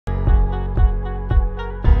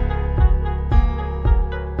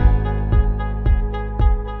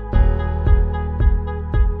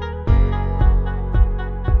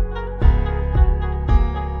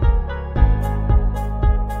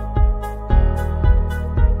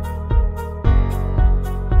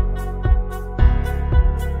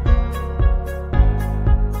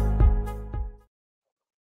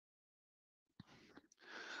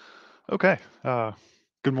Okay.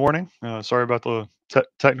 Good morning. Sorry about the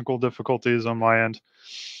technical difficulties on my end.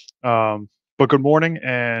 But good morning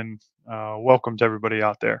and welcome to everybody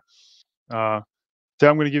out there. Uh, Today,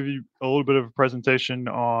 I'm going to give you a little bit of a presentation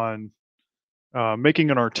on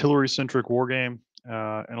making an artillery centric war game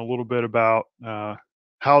and a little bit about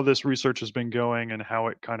how this research has been going and how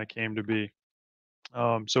it kind of came to be.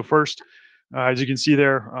 First, as you can see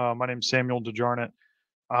there, my name is Samuel DeJarnett.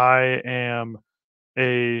 I am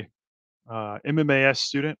a MMAS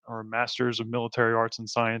student or a Master's of Military Arts and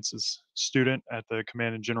Sciences student at the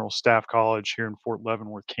Command and General Staff College here in Fort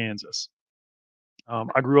Leavenworth, Kansas.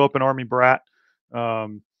 I grew up an Army brat.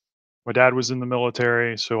 Um, my dad was in the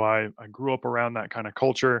military, so I grew up around that kind of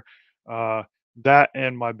culture. Uh, that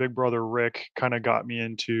and my big brother Rick kind of got me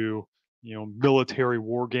into military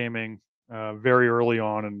wargaming very early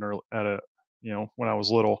on and at a when I was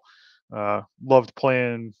little. Loved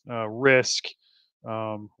playing Risk,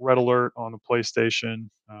 Red Alert on the PlayStation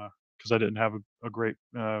because I didn't have a great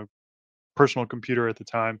personal computer at the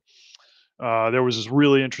time. There was this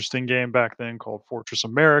really interesting game back then called Fortress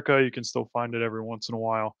America. You can still find it every once in a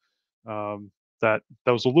while. Um, that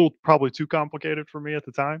was a little probably too complicated for me at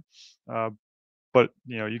the time. Uh, but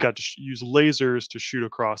you got to use lasers to shoot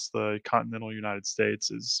across the continental United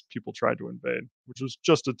States as people tried to invade, which was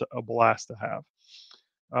just a blast to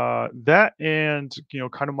have. That and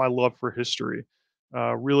kind of my love for history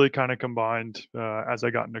really kind of combined as I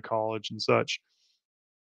got into college and such.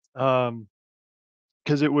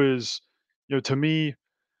 Because it was, to me,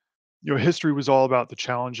 history was all about the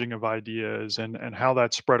challenging of ideas and how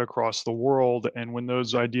that spread across the world. And when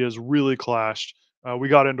those ideas really clashed, we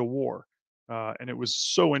got into war, and it was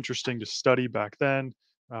so interesting to study back then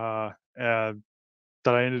uh, uh,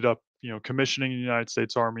 that I ended up, commissioning in the United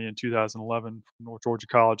States Army in 2011 from North Georgia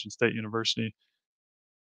College and State University.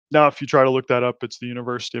 Now, if you try to look that up, it's the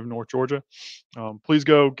University of North Georgia. Please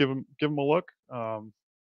go give them a look.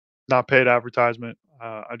 Not paid advertisement.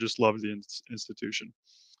 I just love the institution.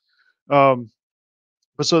 Um,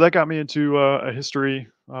 but so that got me into a history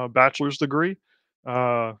bachelor's degree.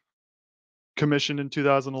 Uh, Commissioned in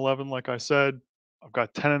 2011, like I said. I've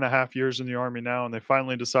got 10 and a half years in the Army now, and they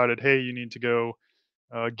finally decided, hey, you need to go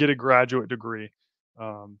get a graduate degree.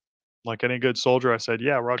 Um, like any good soldier, I said,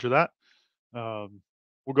 yeah, roger that.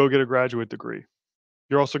 We'll go get a graduate degree.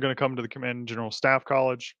 You're also going to come to the Command and General Staff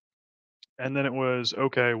College. And then it was,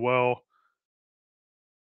 okay, well,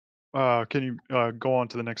 can you go on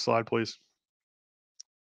to the next slide, please?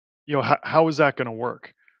 How is that going to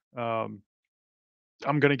work? Um,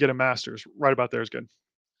 I'm going to get a master's. Right about there is good.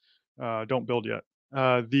 Don't build yet.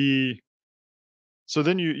 The So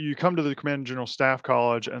then you come to the Command and General Staff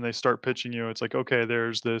College, and they start pitching you. It's like, okay,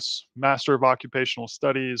 there's this Master of Occupational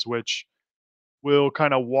Studies, which will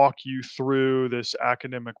kind of walk you through this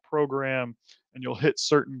academic program, and you'll hit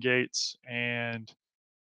certain gates, and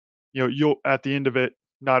you'll at the end of it,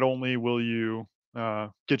 not only will you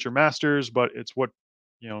get your master's, but it's what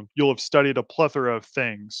you'll have studied a plethora of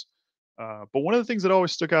things. But one of the things that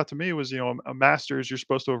always stuck out to me was, a master's, you're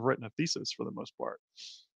supposed to have written a thesis for the most part.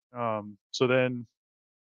 So then,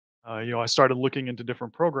 I started looking into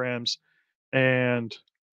different programs, and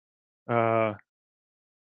uh,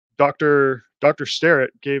 Dr.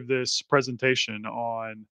 Starrett gave this presentation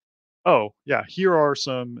on, oh, yeah, here are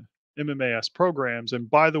some MMAS programs. And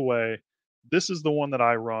by the way, this is the one that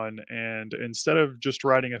I run. And instead of just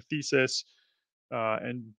writing a thesis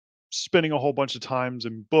and spending a whole bunch of times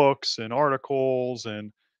in books and articles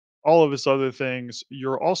and all of this other things,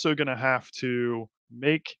 you're also going to have to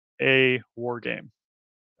make a war game.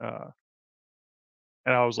 Uh,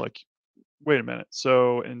 and I was like, wait a minute.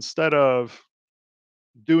 So instead of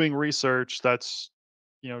doing research that's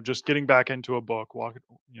just getting back into a book,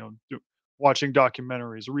 watching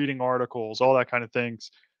documentaries, reading articles, all that kind of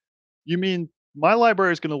things, you mean my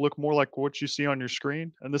library is going to look more like what you see on your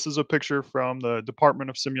screen? And this is a picture from the Department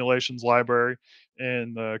of Simulations library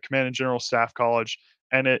in the Command and General Staff College.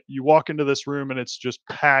 And you walk into this room, and it's just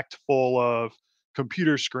packed full of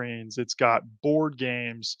computer screens. It's got board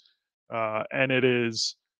games, and it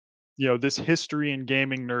is this history and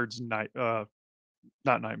gaming nerds night,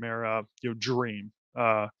 not nightmare, dream.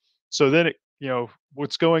 So then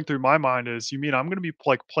what's going through my mind is, you mean I'm going to be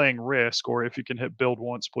like playing Risk, or if you can hit build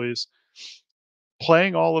once, please,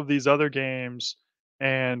 playing all of these other games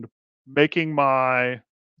and making my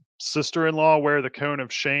sister-in-law wear the cone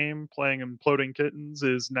of shame playing Imploding Kittens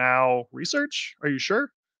is now research? Are you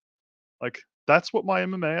sure? Like, that's what my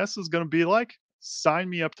MMAS is going to be like? Sign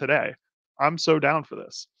me up today. I'm so down for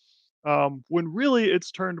this. When really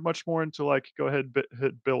it's turned much more into like, go ahead,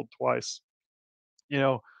 hit build twice. You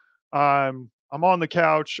know, I'm on the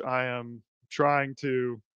couch. I am trying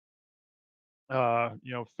to,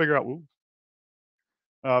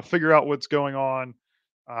 figure out what's going on.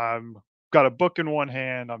 I'm got a book in one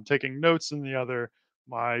hand. I'm taking notes in the other.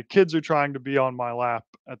 My kids are trying to be on my lap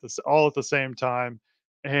all at the same time,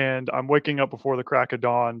 and I'm waking up before the crack of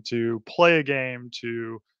dawn to play a game,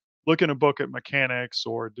 to look in a book at mechanics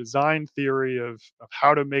or design theory of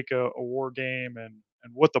how to make a war game and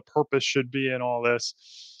what the purpose should be in all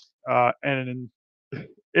this. And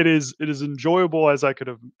it is enjoyable as I could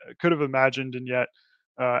have imagined, and yet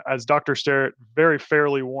as Dr. Sterrett very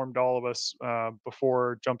fairly warned all of us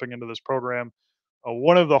before jumping into this program,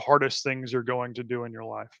 one of the hardest things you're going to do in your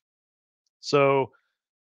life. So,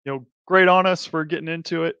 great on us for getting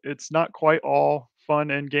into it. It's not quite all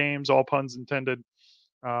fun and games, all puns intended.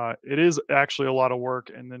 It is actually a lot of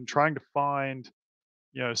work, and then trying to find,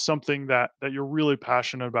 something that you're really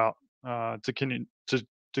passionate about to can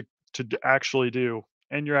to actually do,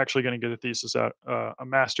 and you're actually going to get a thesis out, a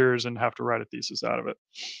master's, and have to write a thesis out of it.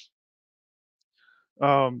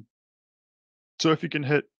 Um, So if you can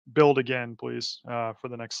hit build again, please, for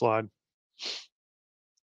the next slide.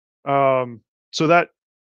 So that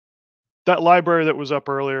library that was up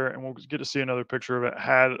earlier, and we'll get to see another picture of it,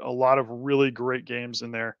 had a lot of really great games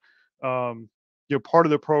in there. Um, part of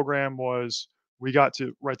the program was we got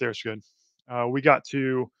to right there is good. We got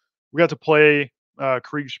to play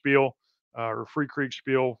Kriegspiel or Free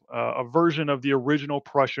Kriegspiel, a version of the original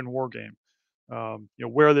Prussian war game.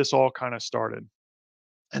 Where this all kind of started.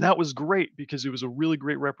 And that was great because it was a really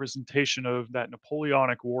great representation of that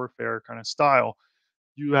Napoleonic warfare kind of style.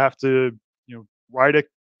 You have to, you know, write a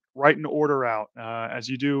write an order out as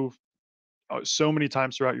you do so many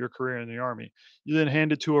times throughout your career in the army. You then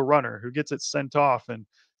hand it to a runner who gets it sent off, and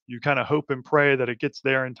you kind of hope and pray that it gets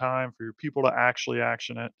there in time for your people to actually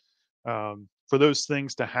action it, for those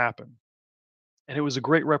things to happen. And it was a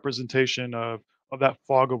great representation of that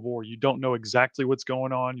fog of war. You don't know exactly what's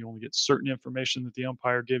going on. You only get certain information that the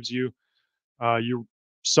umpire gives you. You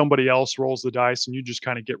Somebody else rolls the dice, and you just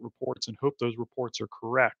kind of get reports and hope those reports are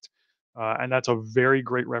correct. And that's a very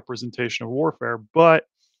great representation of warfare. But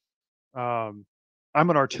um, I'm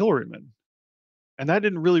an artilleryman, and that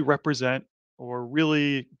didn't really represent or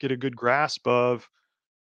really get a good grasp of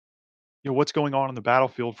what's going on in the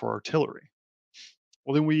battlefield for artillery.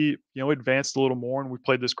 Well, then we, advanced a little more, and we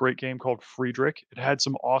played this great game called Friedrich. It had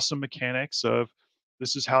some awesome mechanics of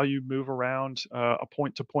this is how you move around a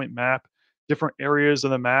point-to-point map. Different areas of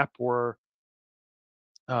the map were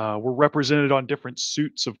represented on different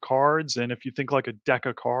suits of cards, and if you think like a deck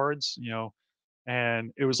of cards,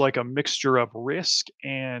 and it was like a mixture of Risk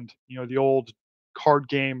and the old card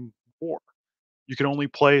game War. You can only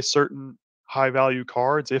play certain high-value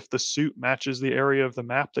cards if the suit matches the area of the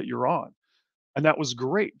map that you're on. And that was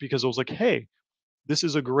great because I was like, hey, this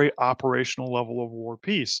is a great operational level of war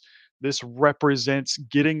peace. This represents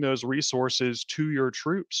getting those resources to your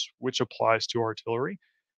troops, which applies to artillery.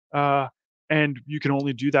 Uh, and you can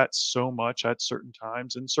only do that so much at certain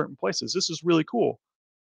times in certain places. This is really cool,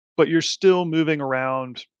 but you're still moving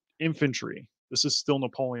around infantry. This is still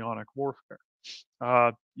Napoleonic warfare.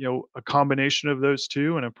 A combination of those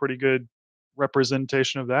two and a pretty good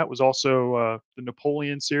representation of that was also the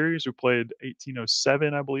Napoleon series, who played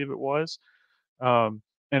 1807, I believe it was. Um,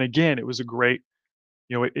 and again, it was a great,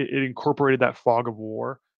 it incorporated that fog of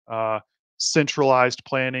war, uh, centralized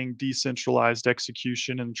planning, decentralized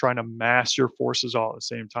execution, and trying to mass your forces all at the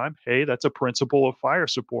same time. Hey, that's a principle of fire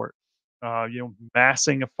support.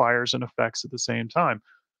 Massing of fires and effects at the same time.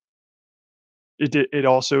 It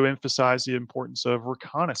also emphasized the importance of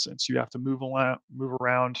reconnaissance. You have to move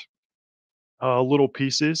around little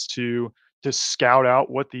pieces to scout out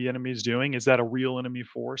what the enemy's doing. Is that a real enemy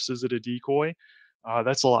force? Is it a decoy?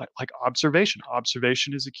 That's a lot like observation.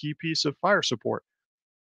 Observation is a key piece of fire support,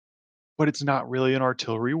 but it's not really an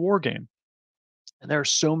artillery war game. And there are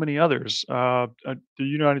so many others. The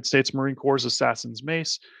United States Marine Corps' Assassin's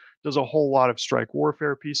Mace does a whole lot of strike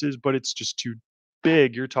warfare pieces, but it's just too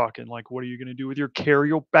big. You're talking like, what are you going to do with your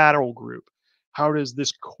carrier battle group? How does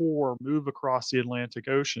this corps move across the Atlantic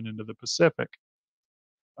Ocean into the Pacific?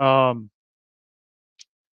 Um,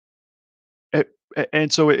 it,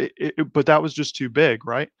 and so, but that was just too big,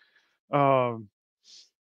 right? Um,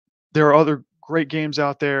 there are other great games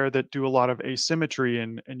out there that do a lot of asymmetry,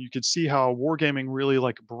 and you could see how wargaming really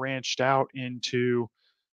like branched out into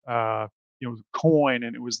coin,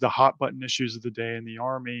 and it was the hot button issues of the day in the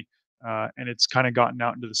army, and it's kind of gotten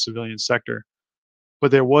out into the civilian sector.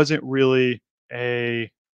 But there wasn't really a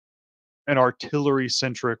an artillery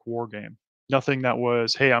centric war game. Nothing that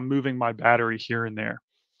was, hey, I'm moving my battery here and there.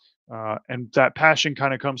 And that passion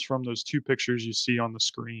kind of comes from those two pictures you see on the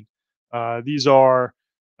screen. Uh, these are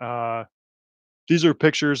uh, these are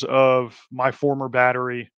pictures of my former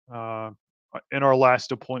battery in our last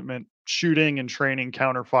deployment, shooting and training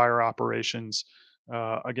counter fire operations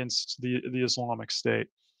against the Islamic State.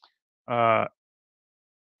 Uh,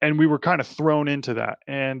 and we were kind of thrown into that.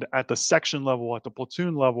 And at the section level, at the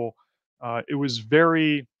platoon level, it was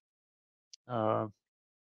very uh,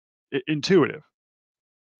 intuitive.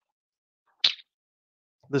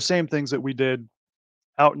 The same things that we did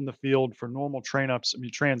out in the field for normal train ups, I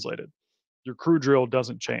mean, translated. Your crew drill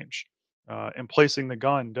doesn't change, and placing the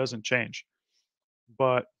gun doesn't change.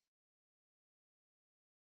 But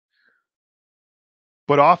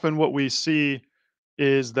often what we see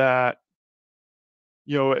is that,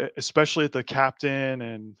 especially at the captain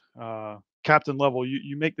and captain level,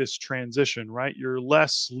 you make this transition, right? You're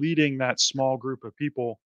less leading that small group of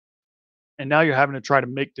people, and now you're having to try to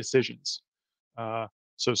make decisions. Uh,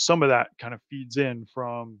 so some of that kind of feeds in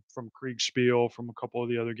from Kriegspiel, from a couple of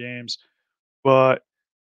the other games, but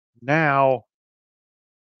now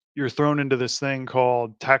you're thrown into this thing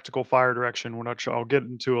called tactical fire direction, which I'll get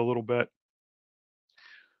into a little bit.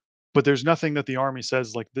 But there's nothing that the army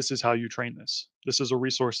says like, this is how you train this. This is a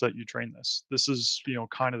resource that you train this. This is,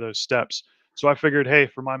 kind of those steps. So I figured, hey,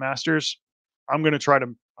 for my masters, I'm going to try to,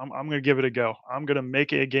 I'm going to give it a go. I'm going to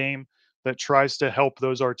make a game that tries to help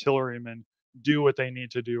those artillerymen do what they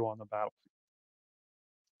need to do on the battle.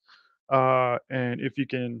 And if you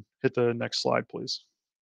can hit the next slide, please.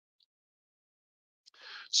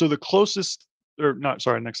 So the closest, or not,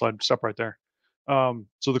 sorry, next slide, stop right there.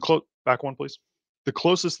 So back one, please. The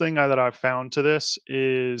closest thing that I've found to this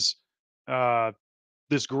is uh,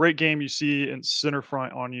 this great game you see in center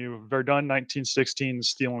front on you, Verdun 1916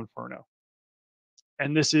 Steel Inferno.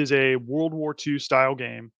 And this is a World War II style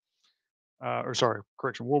game, or sorry,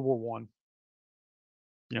 correction, World War One.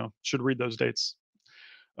 Should read those dates.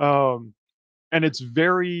 Um, and it's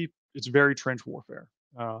very trench warfare.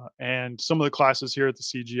 And some of the classes here at the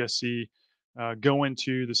CGSC go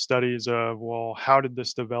into the studies of, well, how did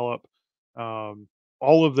this develop? Um,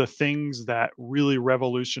 all of the things that really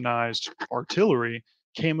revolutionized artillery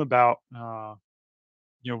came about,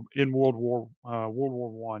 in World War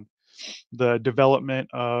One. The development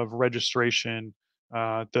of registration,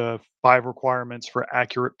 the 5 requirements for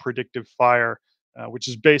accurate predictive fire, which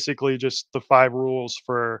is basically just the 5 rules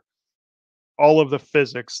for all of the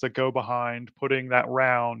physics that go behind putting that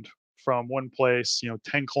round from one place,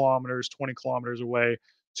 10 kilometers, 20 kilometers away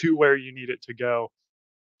to where you need it to go.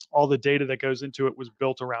 All the data that goes into it was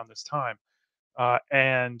built around this time.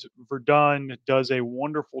 And Verdun does a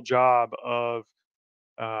wonderful job of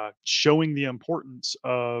showing the importance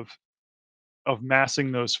of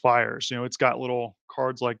massing those fires. It's got little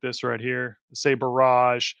cards like this right here, say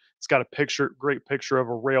barrage. It's got a great picture of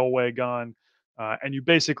a railway gun. And you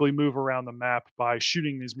basically move around the map by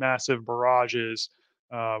shooting these massive barrages,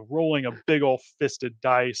 rolling a big old fisted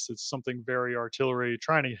dice. It's something very artillery,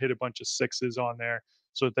 trying to hit a bunch of sixes on there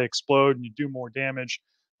so that they explode and you do more damage.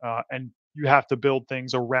 And you have to build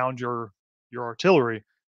things around your artillery.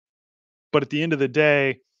 But at the end of the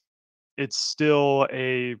day, it's still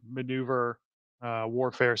a maneuver,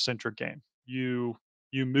 warfare centric game. You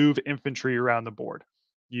move infantry around the board.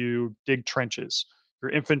 You dig trenches.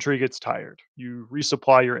 Your infantry gets tired. You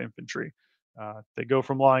resupply your infantry. They go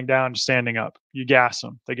from lying down to standing up. You gas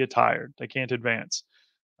them. They get tired. They can't advance.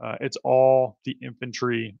 It's all the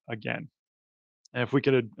infantry again. And if we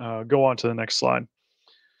could go on to the next slide.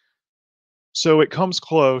 So it comes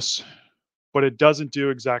close, but it doesn't do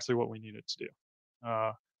exactly what we need it to do.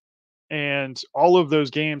 Uh, and all of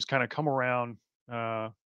those games kind of come around uh,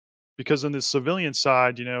 because on the civilian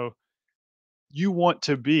side, you want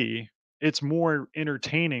to be, it's more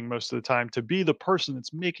entertaining most of the time to be the person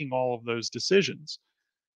that's making all of those decisions.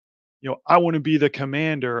 I want to be the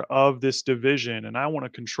commander of this division and I want to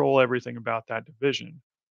control everything about that division,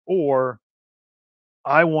 or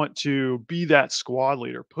I want to be that squad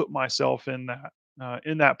leader, put myself in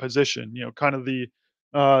that position. Kind of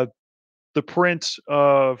uh, the print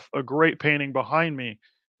of a great painting behind me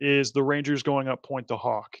is the Rangers going up Point to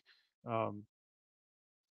Hawk. Um,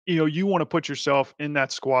 you want to put yourself in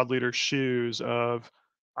that squad leader's shoes of,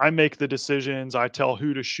 I make the decisions, I tell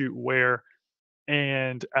who to shoot where.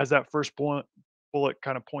 And as that first bullet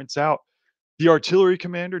kind of points out, the artillery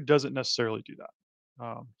commander doesn't necessarily do that.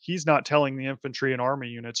 He's not telling the infantry and army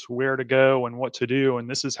units where to go and what to do, and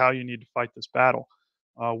this is how you need to fight this battle.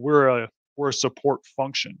 We're a support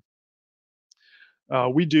function.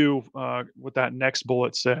 We do what that next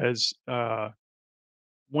bullet says.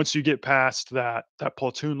 Once you get past that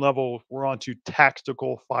platoon level, we're on to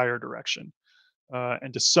tactical fire direction.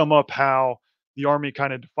 And to sum up how the Army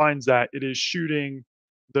kind of defines that, it is shooting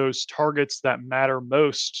those targets that matter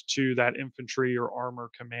most to that infantry or armor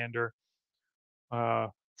commander uh,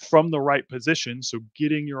 from the right position. So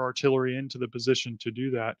getting your artillery into the position to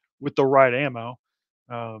do that with the right ammo.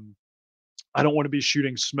 Um, I don't want to be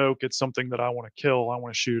shooting smoke at something that I want to kill. I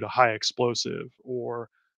want to shoot a high explosive, or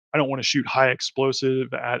I don't want to shoot high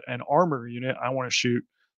explosive at an armor unit. I want to shoot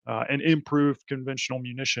an improved conventional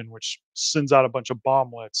munition, which sends out a bunch of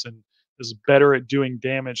bomblets and is better at doing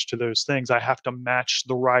damage to those things. I have to match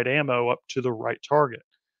the right ammo up to the right target.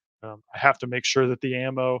 I have to make sure that the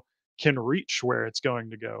ammo can reach where it's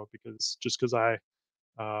going to go, because just because uh,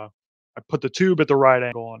 I put the tube at the right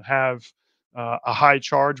angle and have a high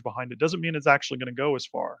charge behind it doesn't mean it's actually going to go as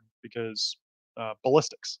far, because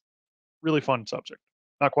ballistics, really fun subject.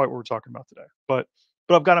 Not quite what we're talking about today, but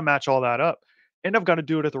I've got to match all that up, and I've got to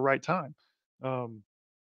do it at the right time. Um,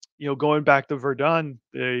 Going back to Verdun,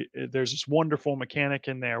 there's this wonderful mechanic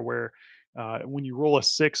in there where when you roll a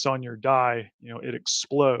six on your die, it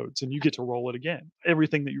explodes and you get to roll it again.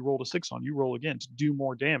 Everything that you rolled a six on, you roll again to do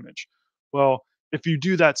more damage. Well, if you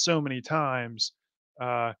do that so many times,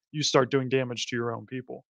 you start doing damage to your own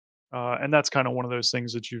people, and that's kind of one of those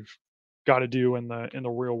things that you've got to do in the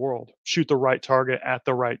real world. Shoot the right target at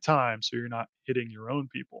the right time, so you're not hitting your own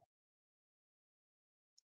people.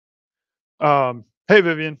 Hey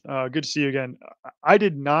Vivian, good to see you again. I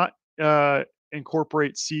did not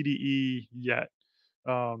incorporate CDE yet.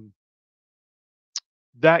 Um,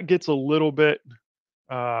 that gets a little bit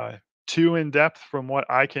uh, too in depth from what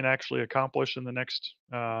I can actually accomplish in the next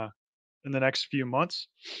few months.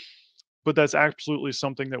 But that's absolutely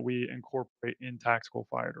something that we incorporate in tactical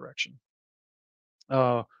fire direction.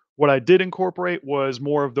 What I did incorporate was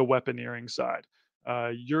more of the weaponeering side.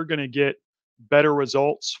 You're going to get better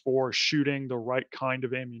results for shooting the right kind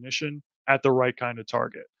of ammunition at the right kind of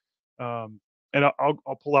target. Um, and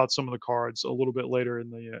I'll pull out some of the cards a little bit later in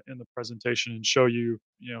the presentation and show you,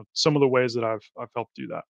 some of the ways that I've helped do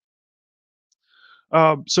that.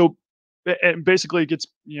 And basically, it gets,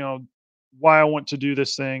 why I want to do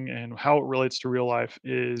this thing and how it relates to real life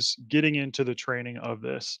is getting into the training of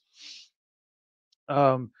this.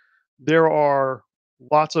 Um, there are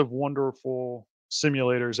lots of wonderful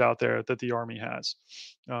simulators out there that the Army has.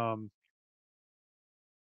 Um,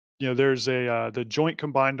 there's the Joint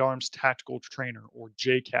Combined Arms Tactical Trainer, or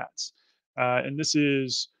JCATS, and this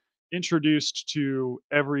is introduced to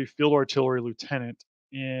every field artillery lieutenant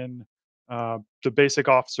in the basic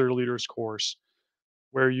officer leaders course,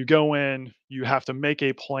 where you go in, you have to make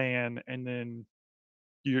a plan, and then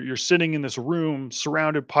you're sitting in this room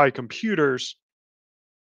surrounded by computers,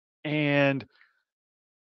 and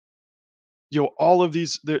all of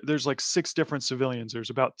these there's like six different civilians, there's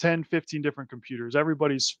about 10, 15 different computers,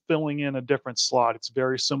 everybody's filling in a different slot. It's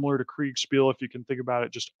very similar to Kriegspiel, if you can think about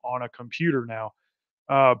it, just on a computer now.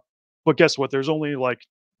 uh, but guess what, there's only like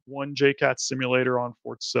one JCAT simulator on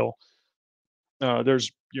Fort Sill.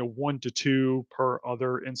 There's 1 to 2 per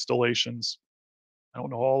other installations. I don't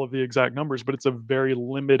know all of the exact numbers, but it's a very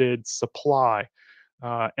limited supply,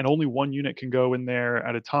 and only one unit can go in there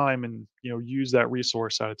at a time and use that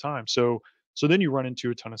resource at a time. So then you run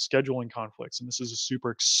into a ton of scheduling conflicts, and this is a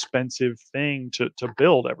super expensive thing to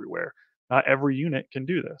build everywhere. Not every unit can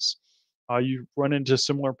do this. You run into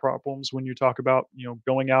similar problems when you talk about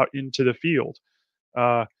going out into the field.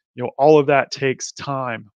 All of that takes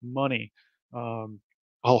time, money, um,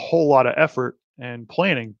 a whole lot of effort and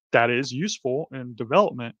planning that is useful in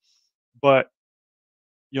development. But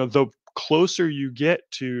the closer you get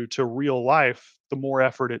to real life, the more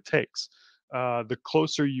effort it takes. The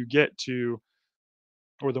closer you get to,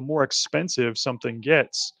 or the more expensive something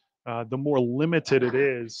gets, the more limited it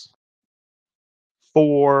is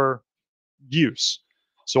for use.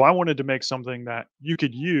 So I wanted to make something that you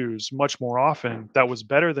could use much more often, that was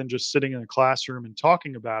better than just sitting in a classroom and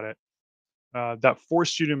talking about it, that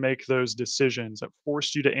forced you to make those decisions, that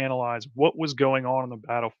forced you to analyze what was going on the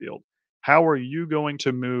battlefield. How are you going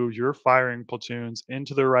to move your firing platoons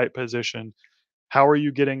into the right position? How are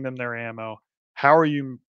you getting them their ammo? How are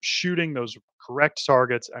you shooting those correct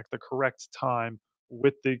targets at the correct time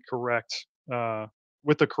with the correct uh,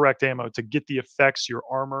 ammo to get the effects your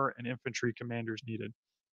armor and infantry commanders needed?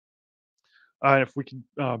 And if we can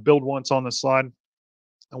build once on the slide,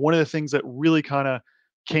 and one of the things that really kind of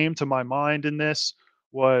came to my mind in this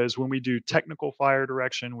was when we do technical fire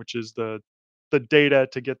direction, which is the data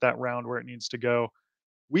to get that round where it needs to go.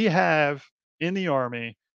 We have in the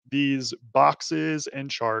Army these boxes and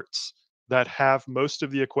charts that have most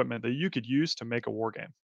of the equipment that you could use to make a war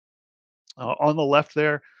game. On the left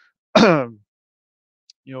there,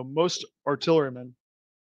 most artillerymen,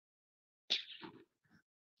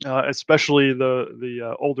 especially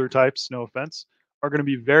the older types, no offense, are going to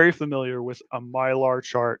be very familiar with a mylar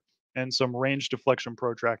chart and some range deflection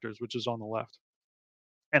protractors, which is on the left.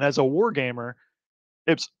 And as a war gamer,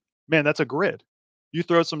 it's man, that's a grid. You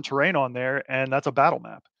throw some terrain on there, and that's a battle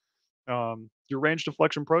map. Your range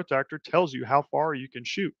deflection protractor tells you how far you can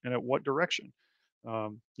shoot and at what direction.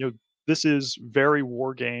 This is very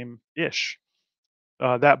war game ish.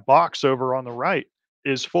 That box over on the right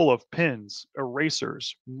is full of pins,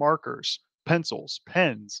 erasers, markers, pencils,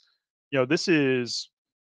 pens. This is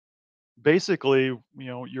basically,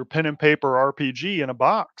 your pen and paper RPG in a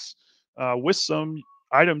box with some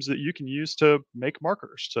items that you can use to make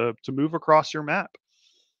markers to move across your map.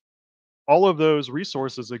 All of those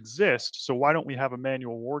resources exist. So why don't we have a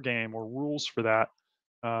manual war game or rules for that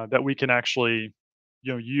that we can actually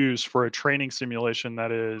use for a training simulation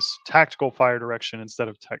that is tactical fire direction instead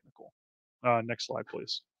of technical. Next slide,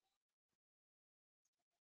 please.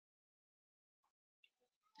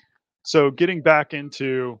 So getting back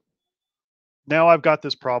into now, I've got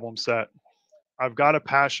this problem set. I've got a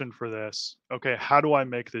passion for this. Okay, how do I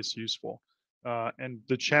make this useful? And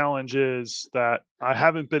the challenge is that I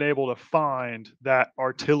haven't been able to find that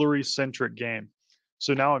artillery centric game.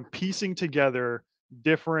 So now I'm piecing together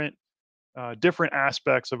different different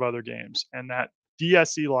aspects of other games, and that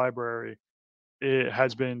DSE library, it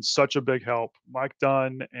has been such a big help. Mike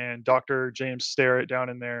Dunn and Dr. James Starrett down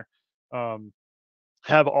in there um,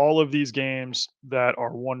 have all of these games that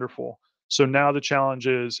are wonderful. So now the challenge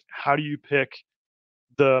is, how do you pick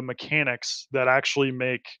the mechanics that actually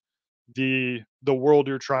make the world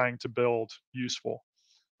you're trying to build useful?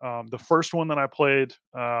 The first one that I played,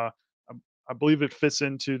 I believe it fits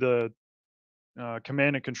into the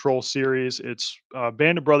Command and Control series. It's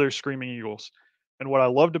Band of Brothers Screaming Eagles. And what I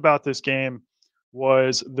loved about this game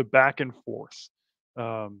was the back and forth.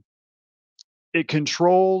 Um, it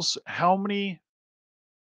controls how many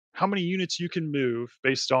units you can move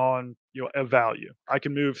based on a value. I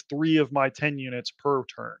can move 3 of my 10 units per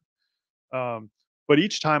turn. Um, but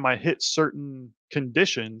each time I hit certain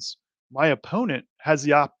conditions, my opponent has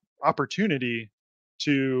the opportunity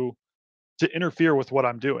to interfere with what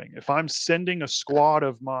I'm doing. If I'm sending a squad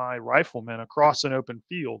of my riflemen across an open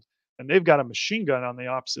field and they've got a machine gun on the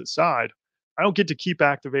opposite side, I don't get to keep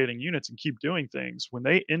activating units and keep doing things. When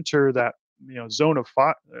they enter that zone of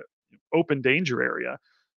open danger area,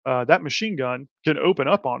 that machine gun can open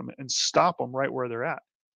up on them and stop them right where they're at.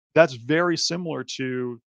 That's very similar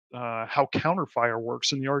to how counterfire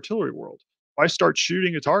works in the artillery world. If I start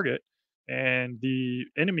shooting a target and the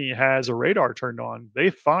enemy has a radar turned on, they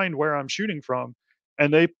find where I'm shooting from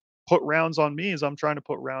and they put rounds on me as I'm trying to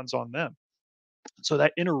put rounds on them. So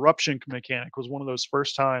that interruption mechanic was one of those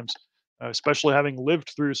first times, especially having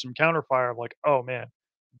lived through some counterfire. I'm like, oh man,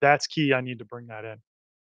 that's key. I need to bring that in.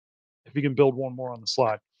 If you can build one more on the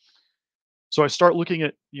slide. So I start looking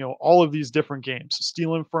at all of these different games.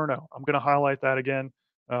 Steel Inferno. I'm going to highlight that again.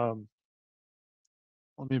 Um,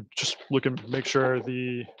 Let me just look and make sure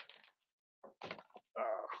the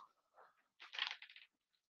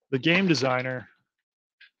game designer.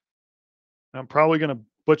 I'm probably going to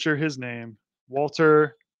butcher his name.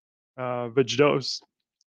 Walter Vejdovsky,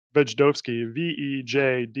 Vejdovsky,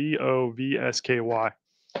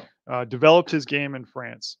 developed his game in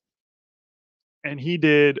France, and he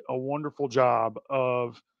did a wonderful job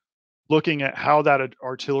of looking at how that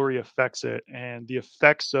artillery affects it and the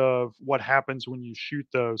effects of what happens when you shoot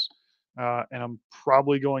those. And I'm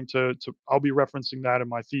probably going to I'll be referencing that in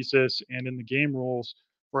my thesis and in the game rules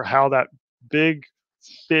for how that big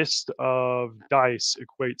fist of dice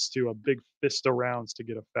equates to a big fist of rounds to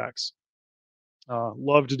get effects.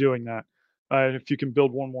 Loved doing that. If you can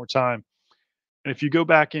build one more time, and if you go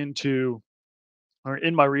back into or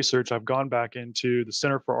in my research, I've gone back into the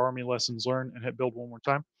Center for Army Lessons Learned and hit build one more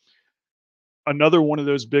time. Another one of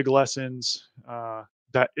those big lessons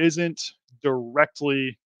that isn't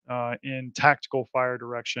directly in tactical fire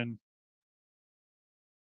direction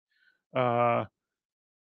uh,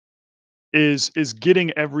 is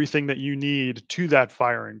getting everything that you need to that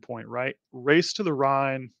firing point. Right, Race to the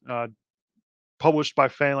Rhine, published by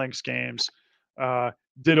Phalanx Games, uh,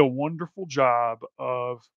 did a wonderful job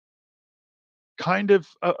of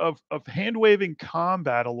of hand waving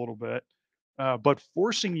combat a little bit, but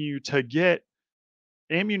forcing you to get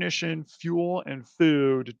ammunition, fuel, and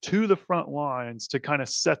food to the front lines to kind of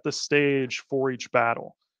set the stage for each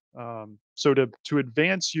battle. So to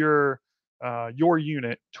advance your your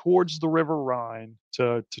unit towards the River Rhine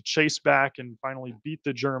to chase back and finally beat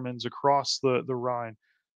the Germans across the Rhine.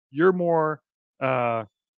 You're more uh,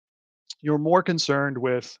 you're more concerned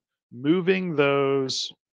with moving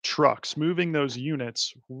those trucks, moving those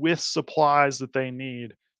units with supplies that they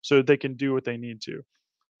need so that they can do what they need to.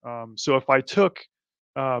 So if I took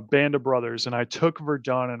Band of Brothers and I took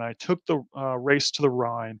Verdun and I took the Race to the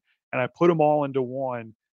Rhine and I put them all into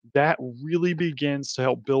one, that really begins to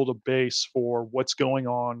help build a base for what's going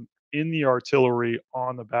on in the artillery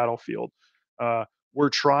on the battlefield. Uh, we're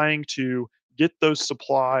trying to get those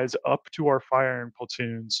supplies up to our firing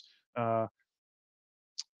platoons. Uh,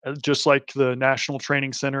 just like the National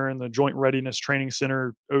Training Center and the Joint Readiness Training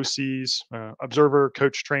Center, OCs, observer,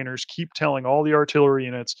 coach trainers keep telling all the artillery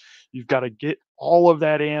units, you've got to get all of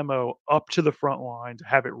that ammo up to the front line to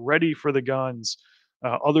have it ready for the guns.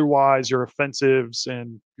 Otherwise, your offensives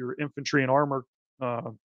and your infantry and armor uh,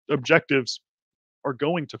 objectives are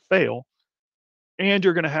going to fail, and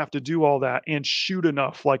you're going to have to do all that and shoot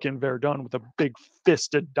enough, like in Verdun, with a big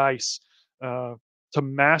fisted dice uh, to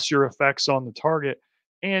mass your effects on the target.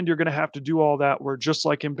 And you're going to have to do all that where, just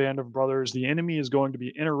like in Band of Brothers, the enemy is going to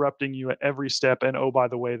be interrupting you at every step. And oh, by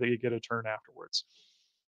the way, that you get a turn afterwards.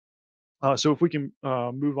 So if we can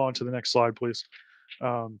move on to the next slide, please.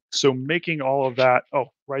 So making all of that, oh,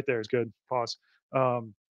 right there is good. Pause.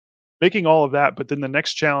 Um, Making all of that, but then the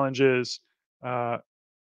next challenge is uh,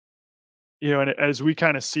 and as we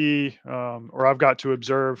kind of see, or I've got to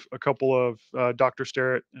observe a couple of Dr.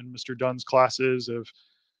 Sterrett and Mr. Dunn's classes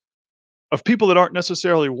of people that aren't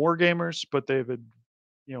necessarily war gamers, but they've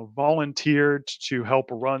volunteered to help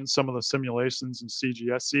run some of the simulations in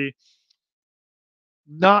CGSC.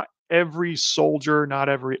 Not every soldier, not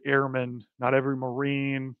every airman, not every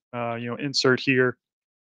Marine, insert here,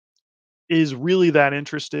 is really that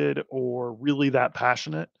interested or really that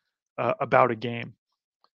passionate about a game.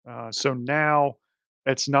 So now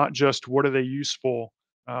it's not just what are they useful,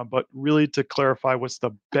 but really to clarify what's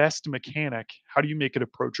the best mechanic. How do you make it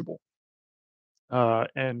approachable?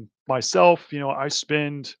 And myself, I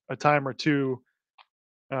spend a time or two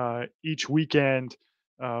each weekend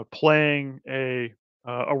playing a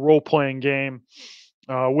role playing game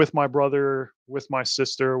with my brother, with my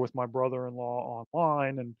sister, with my brother-in-law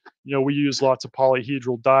online, and we use lots of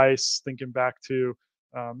polyhedral dice. Thinking back to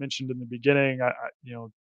mentioned in the beginning,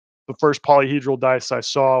 the first polyhedral dice I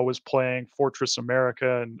saw was playing Fortress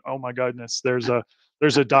America, and oh my goodness, there's a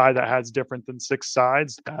die that has different than six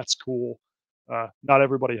sides. That's cool. Not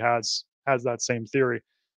everybody has that same theory.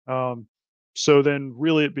 Um, so then,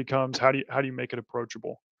 really, it becomes how do you make it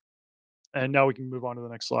approachable? And now we can move on to the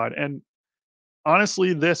next slide. And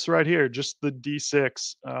honestly, this right here, just the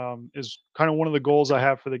D6, is kind of one of the goals I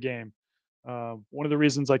have for the game. One of the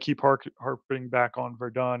reasons I keep harping back on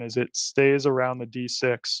Verdun is it stays around the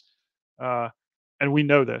D6, uh, and we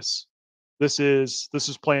know this. This is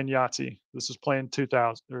playing Yahtzee. This is playing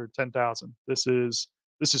 2,000 or 10,000. This is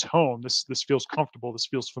home. This feels comfortable. This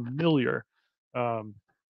feels familiar. Um,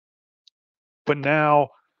 but now,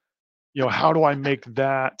 how do I make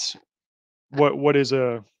that what is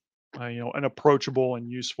an approachable and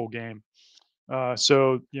useful game?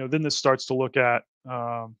 So then this starts to look at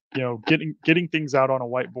getting things out on a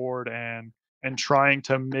whiteboard and trying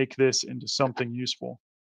to make this into something useful.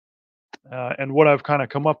 And what I've kind of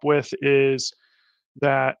come up with is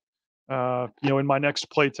that in my next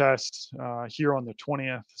play test here on the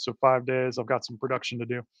 20th, so 5 days, I've got some production to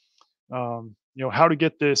do. How to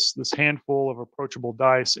get this handful of approachable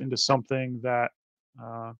dice into something that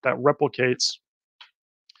replicates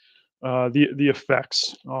the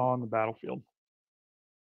effects on the battlefield.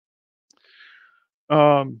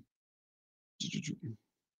 Um,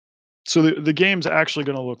 so the game's actually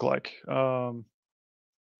going to look like.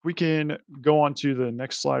 We can go on to the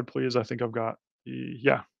next slide, please. I think I've got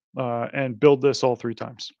yeah, and build this all three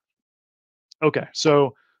times. Okay,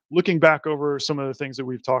 so looking back over some of the things that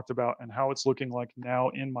we've talked about and how it's looking like now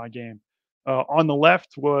in my game. On the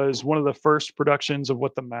left was one of the first productions of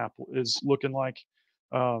what the map is looking like.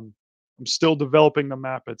 I'm still developing the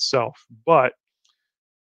map itself, but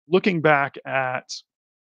looking back at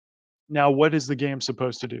now, what is the game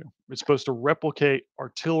supposed to do? It's supposed to replicate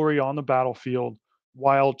artillery on the battlefield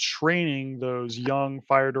while training those young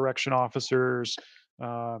fire direction officers,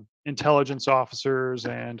 intelligence officers,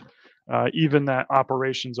 and even that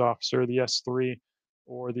operations officer, the S3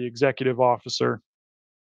 or the executive officer,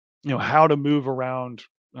 how to move around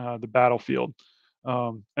the battlefield.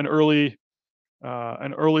 Um, an early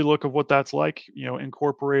an early look of what that's like,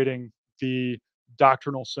 incorporating the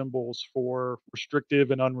doctrinal symbols for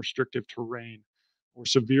restrictive and unrestricted terrain. or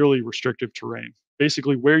severely restrictive terrain.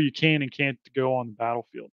 Basically, where you can and can't go on the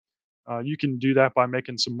battlefield. You can do that by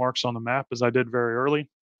making some marks on the map, as I did very early,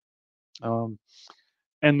 um,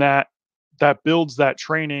 and that builds that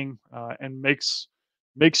training and makes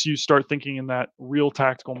you start thinking in that real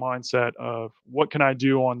tactical mindset of what can I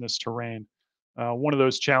do on this terrain. One of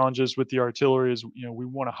those challenges with the artillery is, we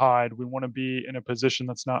want to hide, we want to be in a position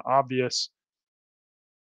that's not obvious,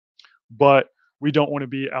 but we don't want to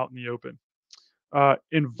be out in the open.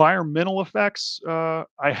 Environmental effects,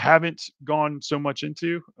 I haven't gone so much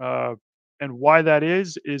into. And why that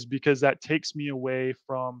is because that takes me away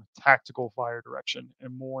from tactical fire direction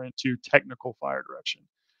and more into technical fire direction.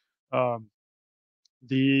 Um,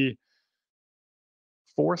 the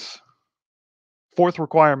fourth fourth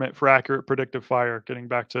requirement for accurate predictive fire, getting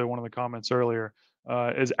back to one of the comments earlier,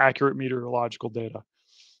 is accurate meteorological data.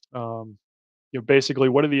 Um, basically,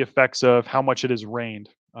 what are the effects of how much it has rained,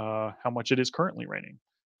 how much it is currently raining?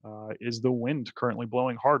 Is the wind currently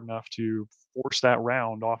blowing hard enough to force that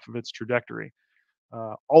round off of its trajectory?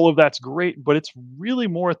 All of that's great, but it's really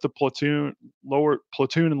more at the platoon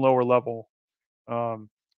and lower level. Um,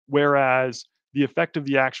 Whereas the effect of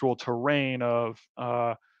the actual terrain of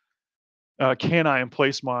can I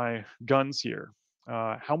emplace my guns here?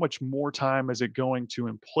 How much more time is it going to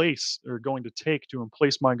emplace or going to take to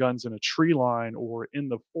emplace my guns in a tree line or in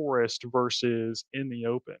the forest versus in the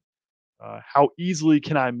open? How easily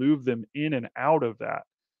can I move them in and out of that?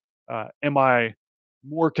 Am I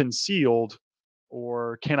more concealed,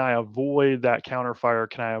 or can I avoid that counterfire?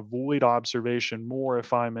 Can I avoid observation more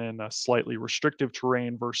if I'm in a slightly restrictive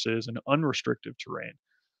terrain versus an unrestricted terrain?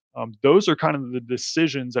 Those are kind of the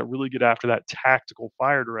decisions that really get after that tactical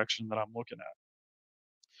fire direction that I'm looking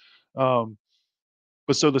at.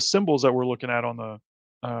 But so the symbols that we're looking at on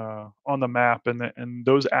the map and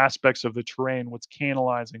those aspects of the terrain, what's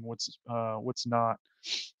canalizing, what's not,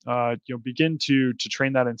 begin to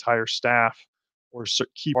train that entire staff or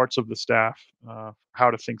key parts of the staff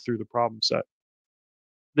how to think through the problem set.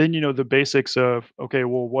 Then the basics of, okay,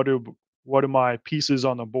 well, what do my pieces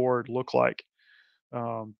on the board look like?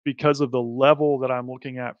 Because of the level that I'm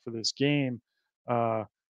looking at for this game, uh,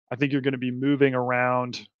 I think you're going to be moving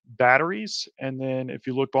around batteries. And then if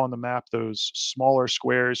you look on the map, those smaller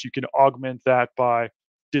squares, you can augment that by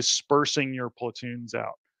dispersing your platoons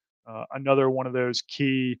out. Another one of those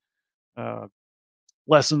key uh,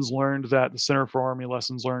 lessons learned that the Center for Army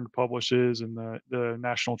Lessons Learned publishes and the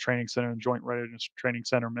National Training Center and Joint Readiness Training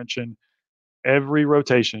Center mention every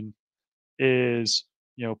rotation is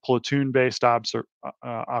platoon based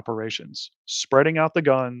operations, spreading out the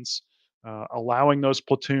guns, allowing those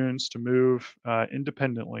platoons to move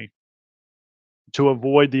independently to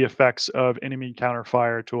avoid the effects of enemy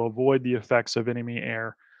counterfire, to avoid the effects of enemy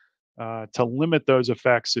air, to limit those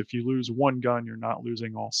effects. If you lose one gun, you're not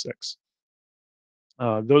losing all six.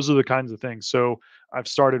 Those are the kinds of things. So I've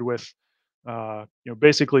started with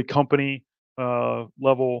basically company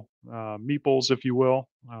level meeples, if you will,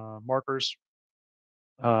 markers,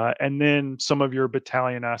 and then some of your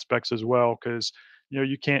battalion aspects as well, because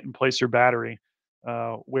you can't emplace your battery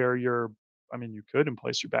where your. I mean, you could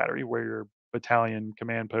emplace your battery where your battalion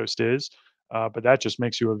command post is, but that just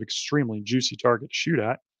makes you an extremely juicy target to shoot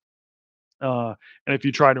at. And if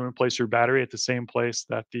you try to emplace your battery at the same place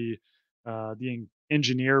that the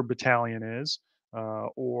engineer battalion is,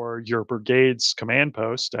 or your brigade's command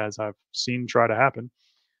post, as I've seen try to happen,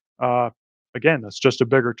 uh, again, that's just a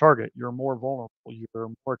bigger target. You're more vulnerable. You're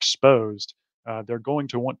more exposed. They're going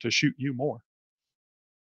to want to shoot you more.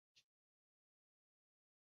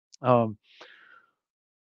 Um,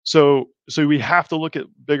 so we have to look at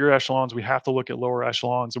bigger echelons. We have to look at lower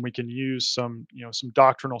echelons, and we can use some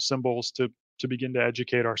doctrinal symbols to begin to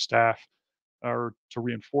educate our staff or to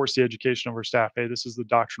reinforce the education of our staff. Hey, this is the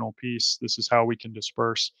doctrinal piece. This is how we can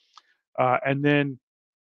disperse. And then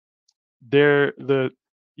there the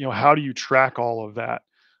how do you track all of that?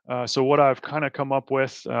 So what I've kind of come up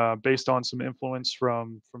with, based on some influence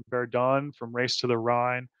from Verdun, from Race to the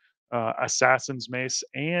Rhine, Assassin's Mace,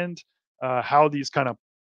 and how these kind of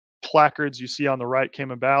placards you see on the right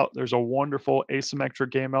came about. There's a wonderful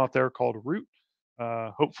asymmetric game out there called Root.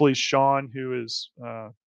 Hopefully Sean, who is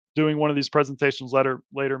doing one of these presentations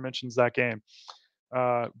later mentions that game.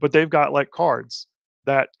 But they've got like cards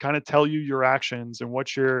that kind of tell you your actions and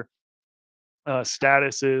what your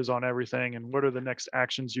status is on everything and what are the next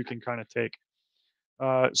actions you can kind of take.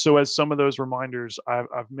 So as some of those reminders,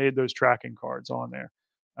 I've made those tracking cards on there,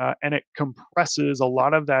 and it compresses a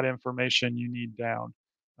lot of that information you need down.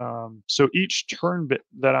 So each turn bit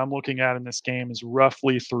that I'm looking at in this game is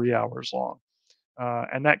roughly 3 hours long,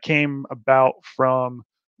 and that came about from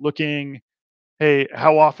looking hey,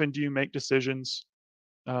 how often do you make decisions?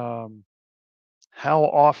 Um, how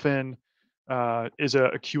often is a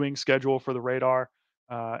queuing schedule for the radar?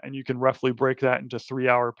 And you can roughly break that into 3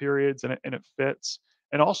 hour periods, and it fits.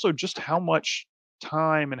 And also, just how much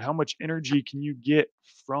time and how much energy can you get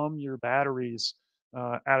from your batteries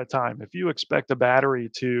at a time? If you expect a battery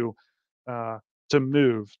uh, to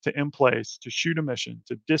move, to in place, to shoot a mission,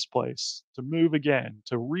 to displace, to move again,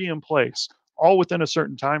 to re-in place, all within a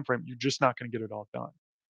certain time frame, you're just not going to get it all done.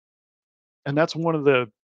 And that's uh, one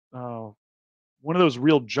of those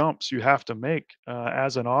real jumps you have to make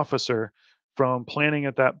as an officer from planning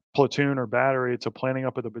at that platoon or battery to planning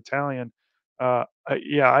up at the battalion.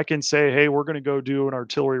 Yeah, I can say, hey, we're going to go do an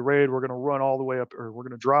artillery raid. We're going to run all the way up, or we're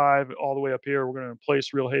going to drive all the way up here. We're going to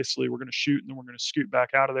place real hastily. We're going to shoot, and then we're going to scoot back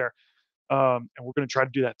out of there. And we're going to try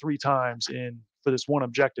to do that 3 times in for this one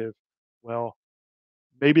objective. Well,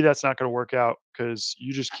 maybe that's not going to work out because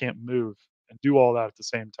you just can't move and do all that at the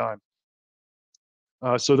same time.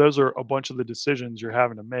 So those are a bunch of the decisions you're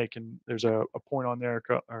having to make, and there's a point on there,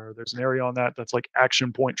 or there's an area on that that's like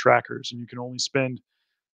action point trackers, and you can only spend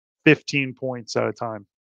 15 points at a time.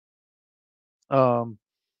 Um,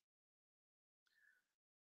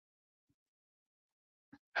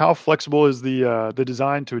 how flexible is the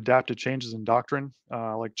design to adapt to changes in doctrine,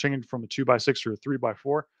 like changing from a 2 by 6 to a 3 by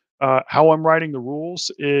 4? How I'm writing the rules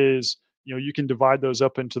is, you can divide those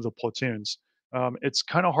up into the platoons. It's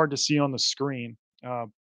kind of hard to see on the screen, uh,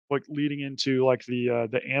 like leading into like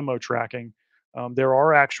the ammo tracking. There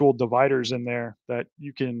are actual dividers in there that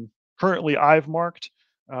you can currently I've marked,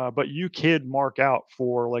 but you could mark out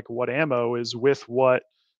for like what ammo is with what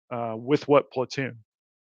platoon.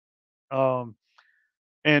 Um,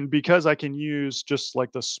 and because I can use just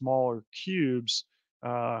like the smaller cubes,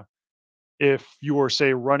 uh, if you were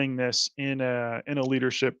say running this in a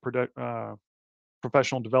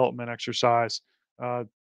professional development exercise, uh,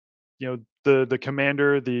 the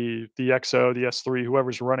commander, the XO, the S3,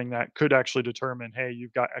 whoever's running that could actually determine, hey,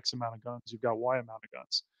 you've got X amount of guns, you've got Y amount of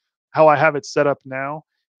guns. How I have it set up now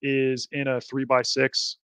is in a 3 by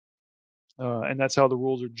 6. And that's how the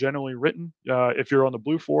rules are generally written. If you're on the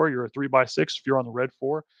blue four, you're a 3 by 6. If you're on the red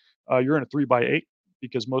four, you're in a 3 by 8,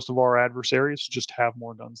 because most of our adversaries just have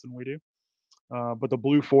more guns than we do. But the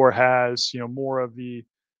blue four has more of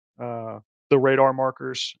uh, the radar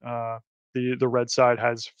markers. The red side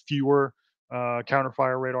has fewer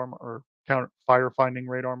counterfire or counter fire finding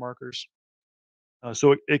radar markers.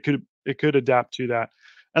 So it could adapt to that,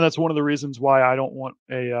 and that's one of the reasons why I don't want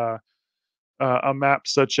a map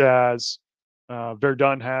such as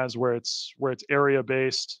Verdun has, where it's area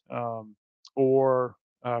based, or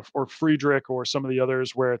Friedrich, or some of the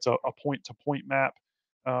others where it's a point to point map.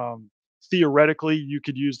 Um, Theoretically, you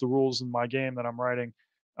could use the rules in my game that I'm writing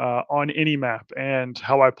on any map. And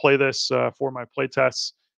how I play this for my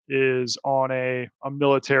playtests is on a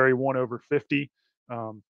military 1/50.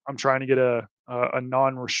 I'm trying to get a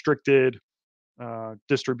non-restricted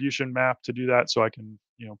distribution map to do that, so I can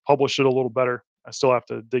publish it a little better. I still have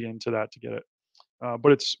to dig into that to get it,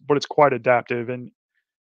 but it's quite adaptive,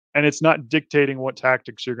 and it's not dictating what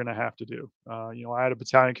tactics you're going to have to do. I had a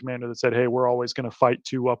battalion commander that said, "Hey, we're always going to fight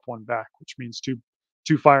 2 up, 1 back," which means two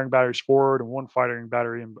firing batteries forward and one firing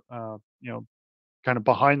battery, and kind of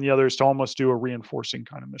behind the others to almost do a reinforcing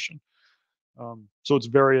kind of mission. So it's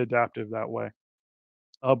very adaptive that way,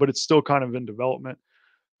 but it's still kind of in development.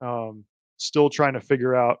 Um, Still trying to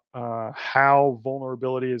figure out how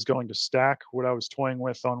vulnerability is going to stack. What I was toying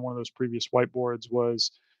with on one of those previous whiteboards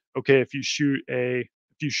was, okay, if you shoot a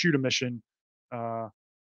mission, uh,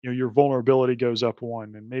 your vulnerability goes up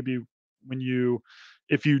 1, and maybe when you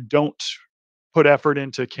if you don't put effort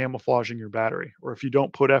into camouflaging your battery, or if you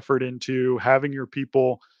don't put effort into having your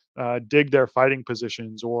people dig their fighting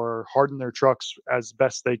positions or harden their trucks as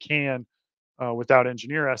best they can without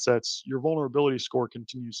engineer assets, your vulnerability score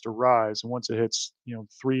continues to rise. And once it hits,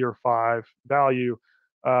 3 or 5 value,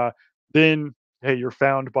 uh, then hey, you're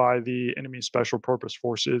found by the enemy special purpose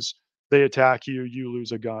forces. They attack you, you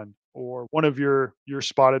lose a gun, or one of you're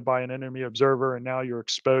spotted by an enemy observer, and now you're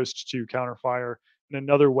exposed to counterfire in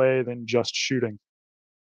another way than just shooting.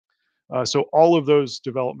 So all of those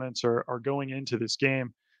developments are going into this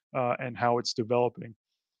game and how it's developing.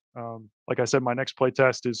 Like I said, my next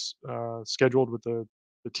playtest is scheduled with the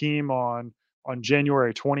team on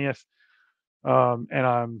January 20th, and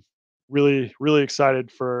I'm really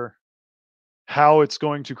excited for how it's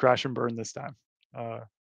going to crash and burn this time. Uh,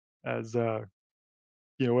 as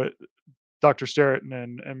what Dr. Sterrett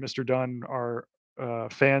and Mr. Dunn are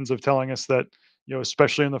fans of telling us that,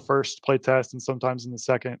 especially in the first playtest and sometimes in the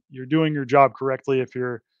second, you're doing your job correctly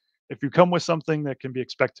if you come with something that can be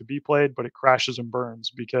expected to be played, but it crashes and burns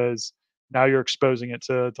because now you're exposing it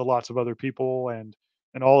to lots of other people, and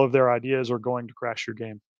all of their ideas are going to crash your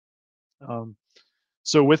game. Um,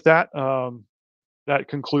 so with that, that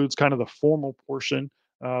concludes kind of the formal portion.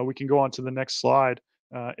 We can go on to the next slide.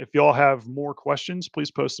 If y'all have more questions,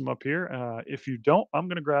 please post them up here. If you don't, I'm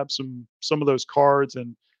going to grab some of those cards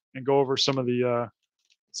and go over some of the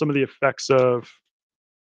effects of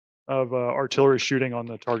artillery shooting on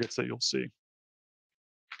the targets that you'll see.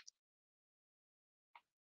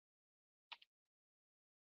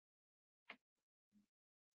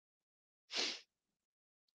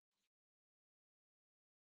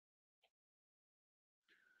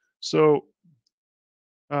 So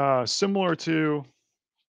uh, similar to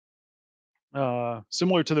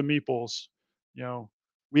similar to the meeples, you know,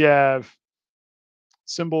 we have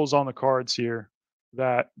symbols on the cards here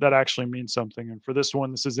that actually mean something. And for this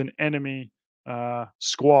one, this is an enemy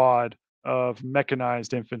squad of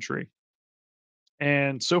mechanized infantry.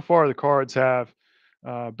 And so far, the cards have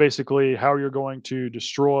basically how you're going to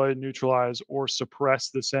destroy, neutralize, or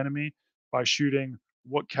suppress this enemy by shooting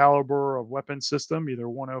what caliber of weapon system, either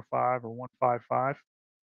 105 or 155,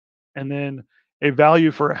 and then a value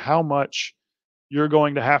for how much you're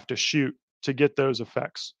going to have to shoot to get those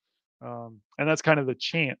effects. And that's kind of the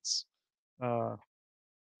chance. Uh,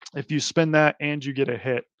 if you spend that and you get a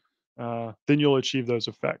hit, then you'll achieve those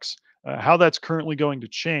effects. How that's currently going to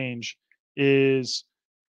change is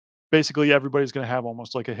basically everybody's going to have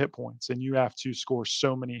almost like a hit points, and you have to score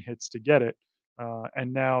so many hits to get it.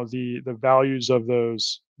 And now the values of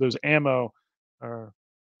those ammo, uh,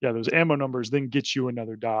 yeah, those ammo numbers then get you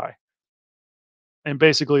another die. And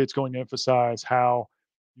basically, it's going to emphasize how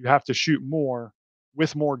you have to shoot more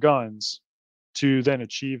with more guns to then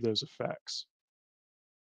achieve those effects.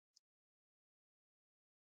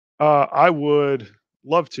 I would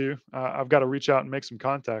love to. I've got to reach out and make some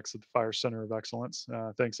contacts at the Fire Center of Excellence.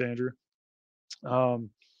 Thanks, Andrew. Um,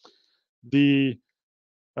 the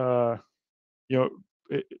uh, you know,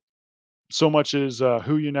 it, so much is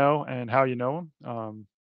who you know and how you know them.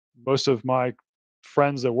 Most of my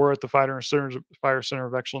friends that were at the Fire Center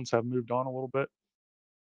of Excellence have moved on a little bit.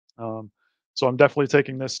 Um, so I'm definitely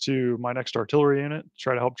taking this to my next artillery unit,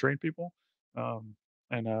 try to help train people. Um,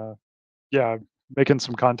 and yeah, making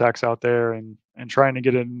some contacts out there and trying to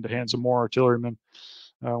get it in the hands of more artillerymen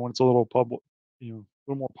when it's a little public, a little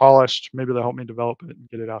more polished. Maybe they'll help me develop it and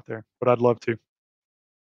get it out there. But I'd love to.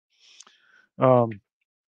 Um,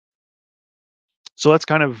 so that's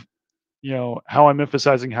kind of how I'm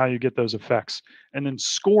emphasizing how you get those effects, and then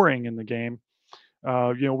scoring in the game.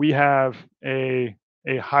 We have a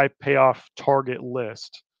high payoff target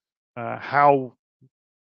list. How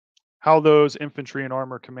those infantry and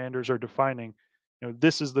armor commanders are defining,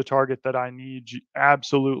 this is the target that I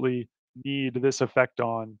absolutely need this effect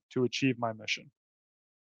on to achieve my mission,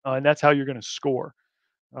 and that's how you're going to score.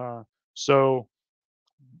 So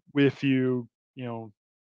if you know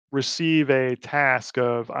receive a task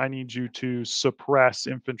of I need you to suppress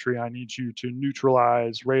infantry, I need you to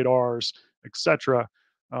neutralize radars, etc.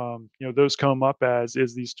 Those come up as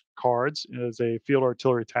is these cards as a field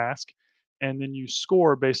artillery task, and then you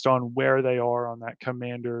score based on where they are on that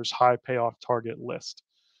commander's high payoff target list.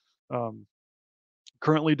 Um,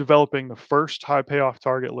 Currently developing the first high payoff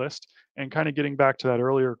target list, and kind of getting back to that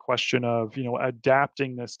earlier question of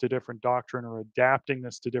adapting this to different doctrine or adapting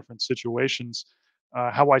this to different situations.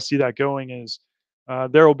 How I see that going is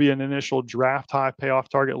there will be an initial draft high payoff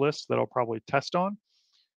target list that I'll probably test on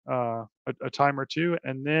a time or two,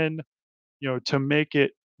 and then to make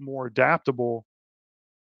it more adaptable,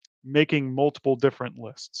 making multiple different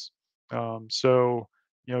lists.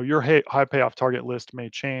 Your high payoff target list may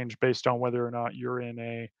change based on whether or not you're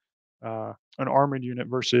in an armored unit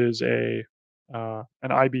versus an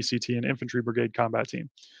IBCT, an infantry brigade combat team,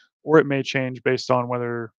 or it may change based on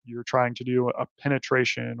whether you're trying to do a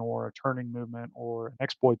penetration or a turning movement or an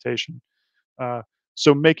exploitation. Uh,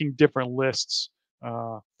 so making different lists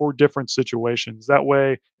for different situations. That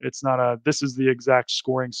way, it's not a this is the exact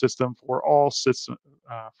scoring system for all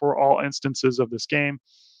instances of this game.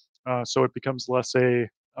 So it becomes less a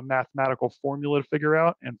mathematical formula to figure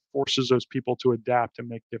out and forces those people to adapt and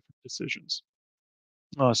make different decisions.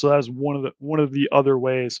 So that's one of the other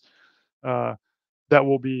ways uh, that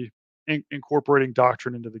will be incorporating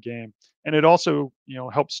doctrine into the game, and it also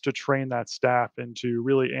helps to train that staff into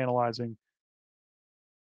really analyzing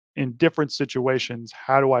in different situations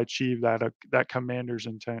how do I achieve that commander's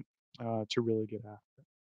intent to really get after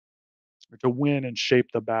or to win and shape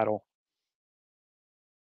the battle.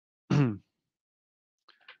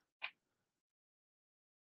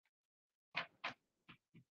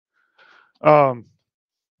 Um,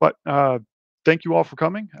 but thank you all for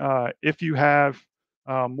coming. If you have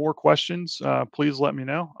more questions, please let me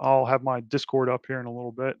know. I'll have my Discord up here in a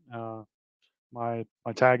little bit. My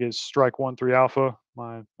tag is Strike 13 Alpha,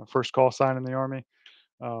 my first call sign in the Army.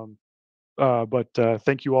 Um, but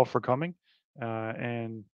thank you all for coming,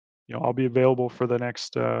 and I'll be available for the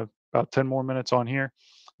next about 10 more minutes on here,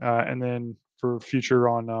 and then for future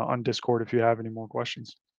on Discord if you have any more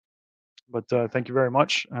questions. But thank you very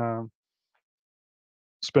much.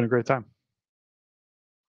 It's been a great time.